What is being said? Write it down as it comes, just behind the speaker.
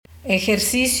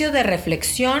Ejercicio de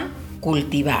reflexión,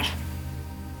 cultivar.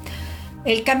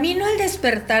 El camino al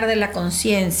despertar de la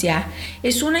conciencia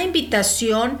es una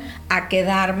invitación a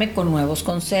quedarme con nuevos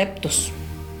conceptos.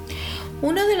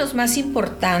 Uno de los más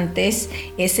importantes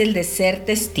es el de ser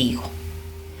testigo.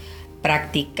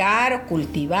 Practicar o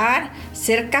cultivar,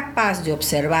 ser capaz de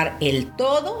observar el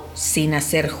todo sin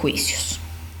hacer juicios.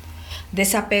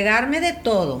 Desapegarme de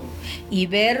todo y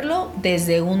verlo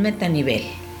desde un metanivel.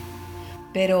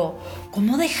 Pero,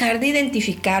 ¿cómo dejar de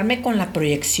identificarme con la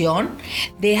proyección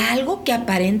de algo que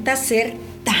aparenta ser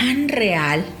tan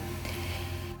real?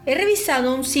 He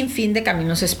revisado un sinfín de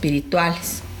caminos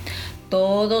espirituales.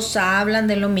 Todos hablan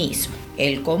de lo mismo.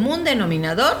 El común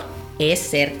denominador es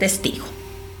ser testigo.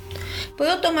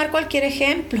 Puedo tomar cualquier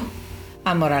ejemplo.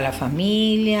 Amor a la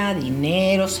familia,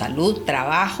 dinero, salud,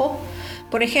 trabajo.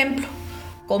 Por ejemplo,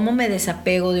 ¿cómo me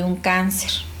desapego de un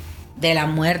cáncer? De la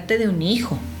muerte de un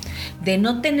hijo. De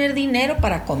no tener dinero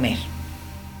para comer.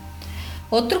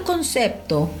 Otro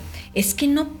concepto es que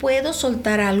no puedo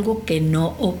soltar algo que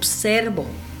no observo.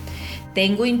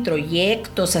 Tengo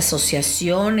introyectos,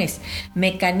 asociaciones,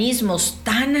 mecanismos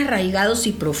tan arraigados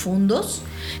y profundos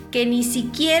que ni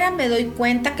siquiera me doy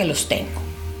cuenta que los tengo.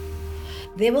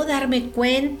 Debo darme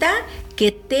cuenta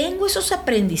que tengo esos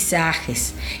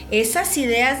aprendizajes, esas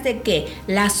ideas de que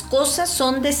las cosas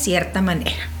son de cierta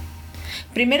manera.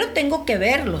 Primero tengo que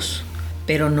verlos,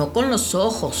 pero no con los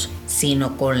ojos,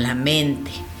 sino con la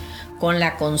mente, con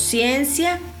la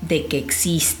conciencia de que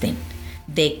existen,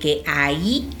 de que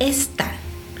ahí están.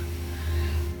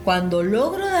 Cuando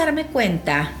logro darme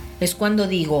cuenta, es cuando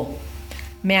digo,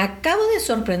 me acabo de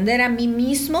sorprender a mí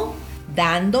mismo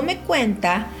dándome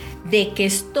cuenta de que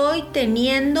estoy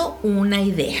teniendo una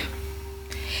idea.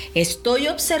 Estoy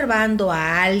observando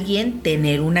a alguien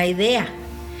tener una idea.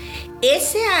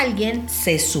 Ese alguien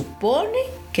se supone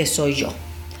que soy yo,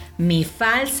 mi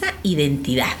falsa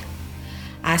identidad.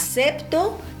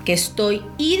 Acepto que estoy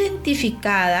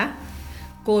identificada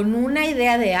con una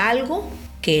idea de algo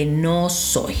que no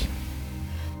soy.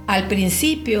 Al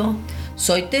principio,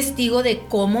 soy testigo de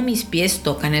cómo mis pies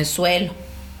tocan el suelo.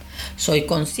 Soy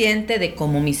consciente de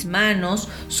cómo mis manos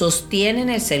sostienen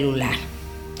el celular.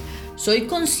 Soy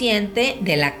consciente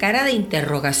de la cara de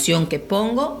interrogación que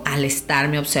pongo al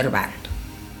estarme observando.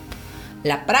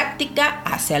 La práctica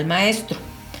hace al maestro.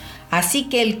 Así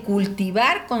que el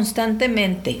cultivar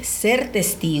constantemente ser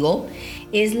testigo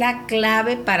es la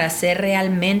clave para ser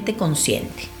realmente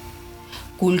consciente.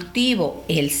 Cultivo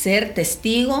el ser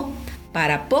testigo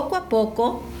para poco a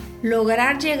poco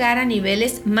lograr llegar a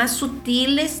niveles más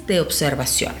sutiles de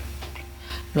observación.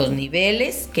 Los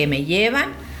niveles que me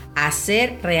llevan a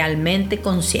ser realmente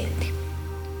consciente.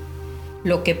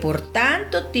 Lo que por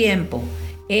tanto tiempo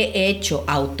he hecho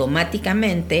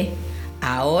automáticamente,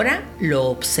 ahora lo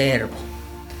observo.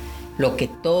 Lo que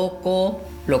toco,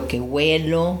 lo que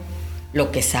huelo,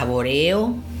 lo que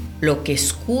saboreo, lo que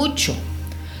escucho.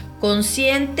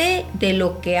 Consciente de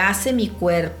lo que hace mi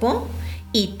cuerpo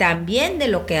y también de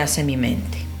lo que hace mi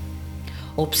mente.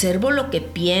 Observo lo que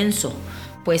pienso,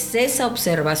 pues esa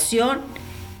observación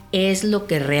es lo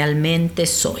que realmente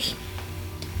soy.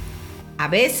 A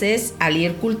veces, al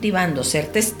ir cultivando ser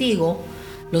testigo,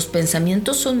 los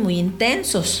pensamientos son muy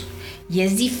intensos y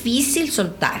es difícil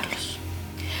soltarlos.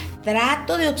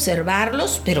 Trato de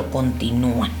observarlos, pero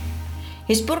continúan.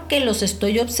 Es porque los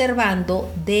estoy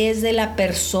observando desde la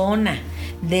persona,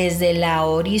 desde la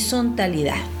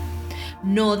horizontalidad,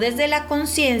 no desde la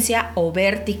conciencia o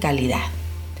verticalidad.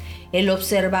 El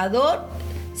observador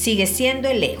sigue siendo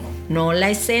el ego, no la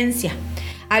esencia.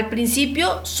 Al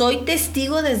principio soy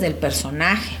testigo desde el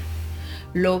personaje.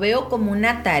 Lo veo como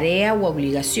una tarea u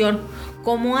obligación,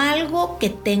 como algo que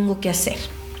tengo que hacer.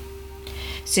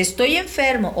 Si estoy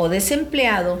enfermo o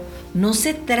desempleado, no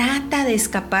se trata de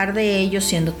escapar de ello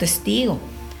siendo testigo.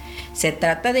 Se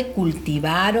trata de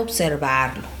cultivar,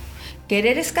 observarlo.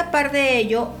 Querer escapar de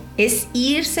ello es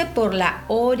irse por la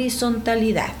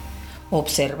horizontalidad.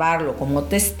 Observarlo como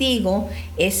testigo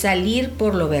es salir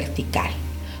por lo vertical.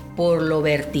 Por lo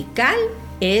vertical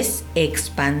es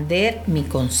expander mi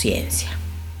conciencia.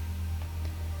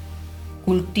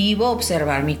 Cultivo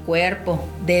observar mi cuerpo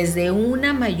desde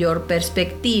una mayor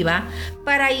perspectiva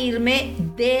para irme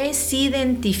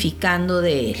desidentificando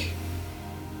de él.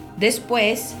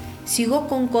 Después, sigo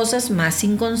con cosas más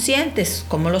inconscientes,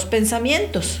 como los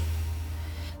pensamientos.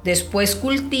 Después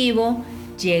cultivo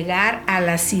llegar a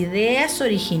las ideas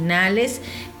originales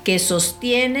que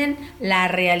sostienen la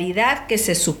realidad que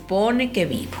se supone que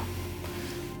vivo.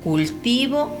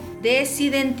 Cultivo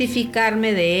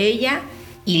desidentificarme de ella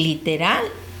y literal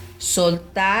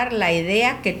soltar la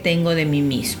idea que tengo de mí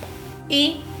mismo.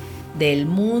 Y del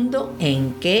mundo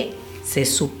en que se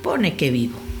supone que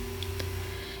vivo.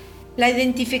 La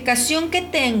identificación que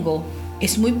tengo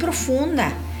es muy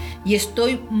profunda y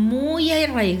estoy muy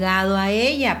arraigado a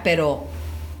ella, pero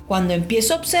cuando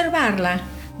empiezo a observarla,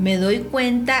 me doy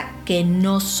cuenta que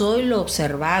no soy lo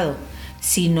observado,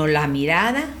 sino la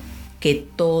mirada que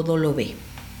todo lo ve.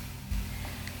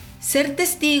 Ser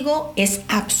testigo es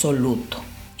absoluto,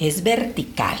 es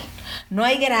vertical. No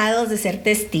hay grados de ser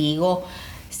testigo,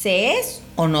 se es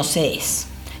o no se es.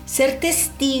 Ser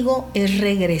testigo es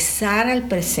regresar al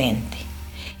presente,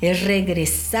 es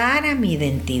regresar a mi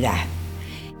identidad.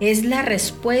 Es la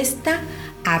respuesta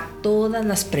a todas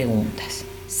las preguntas.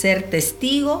 Ser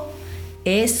testigo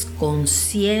es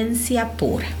conciencia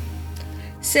pura.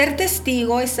 Ser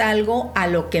testigo es algo a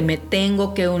lo que me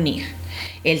tengo que unir.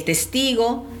 El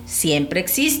testigo siempre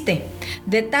existe,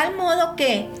 de tal modo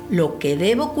que lo que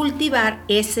debo cultivar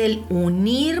es el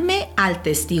unirme al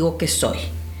testigo que soy,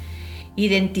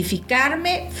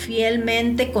 identificarme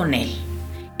fielmente con él.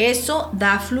 Eso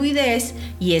da fluidez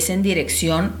y es en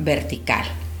dirección vertical.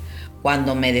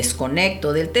 Cuando me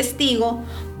desconecto del testigo,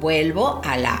 vuelvo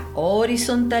a la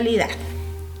horizontalidad.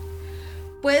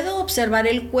 Puedo observar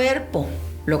el cuerpo,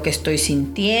 lo que estoy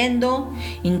sintiendo,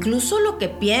 incluso lo que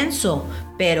pienso,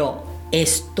 pero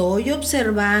 ¿estoy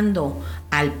observando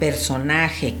al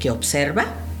personaje que observa?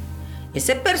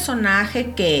 ¿Ese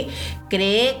personaje que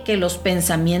cree que los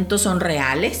pensamientos son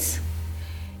reales?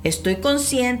 ¿Estoy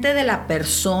consciente de la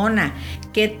persona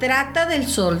que trata de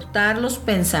soltar los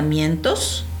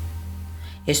pensamientos?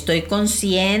 ¿Estoy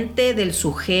consciente del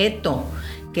sujeto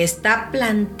que está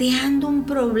planteando un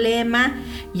problema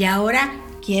y ahora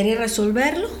quiere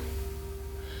resolverlo?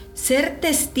 Ser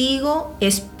testigo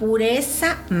es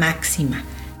pureza máxima,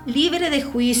 libre de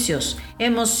juicios,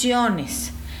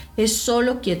 emociones. Es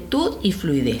solo quietud y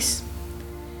fluidez.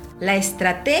 La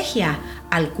estrategia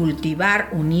al cultivar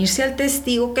unirse al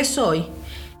testigo que soy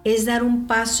es dar un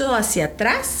paso hacia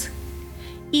atrás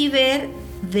y ver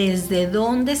desde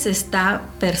dónde se está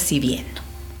percibiendo.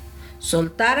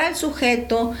 Soltar al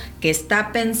sujeto que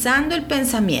está pensando el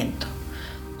pensamiento.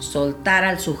 Soltar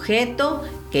al sujeto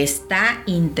que está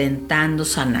intentando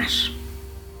sanar.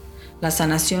 La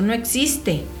sanación no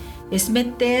existe. Es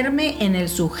meterme en el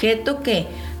sujeto que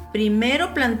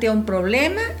primero plantea un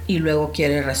problema y luego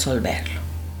quiere resolverlo.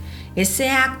 Ese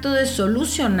acto de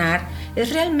solucionar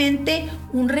es realmente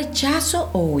un rechazo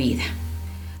o huida.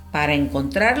 Para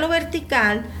encontrar lo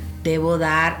vertical, debo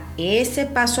dar ese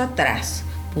paso atrás,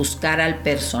 buscar al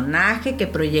personaje que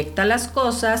proyecta las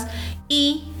cosas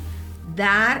y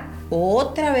dar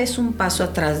otra vez un paso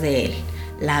atrás de él,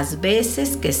 las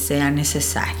veces que sea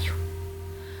necesario.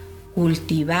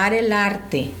 Cultivar el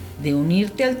arte de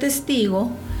unirte al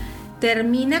testigo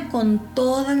termina con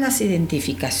todas las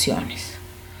identificaciones.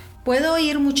 Puedo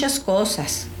oír muchas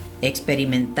cosas,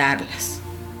 experimentarlas,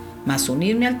 mas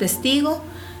unirme al testigo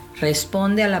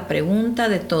responde a la pregunta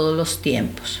de todos los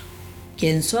tiempos.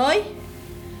 ¿Quién soy?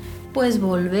 Pues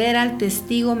volver al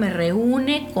testigo me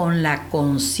reúne con la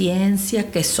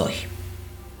conciencia que soy.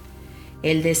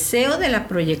 El deseo de la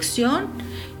proyección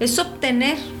es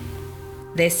obtener.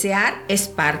 Desear es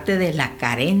parte de la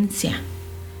carencia.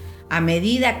 A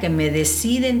medida que me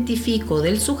desidentifico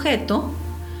del sujeto,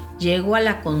 llego a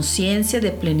la conciencia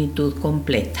de plenitud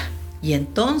completa. Y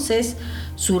entonces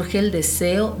surge el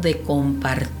deseo de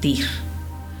compartir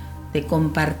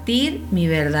mi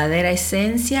verdadera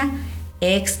esencia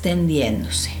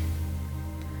extendiéndose.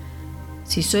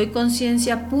 Si soy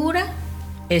conciencia pura,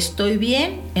 estoy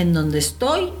bien en donde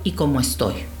estoy y como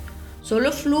estoy.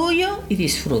 Solo fluyo y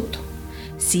disfruto.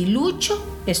 Si lucho,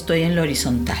 estoy en lo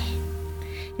horizontal.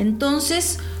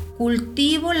 Entonces,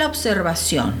 cultivo la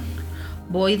observación.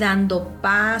 Voy dando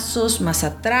pasos más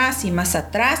atrás y más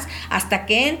atrás hasta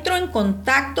que entro en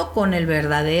contacto con el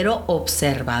verdadero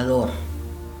observador,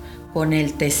 con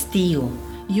el testigo.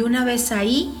 Y una vez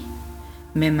ahí,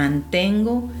 me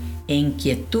mantengo en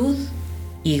quietud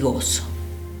y gozo.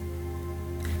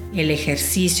 El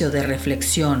ejercicio de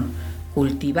reflexión,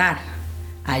 cultivar,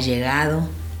 ha llegado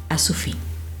a su fin.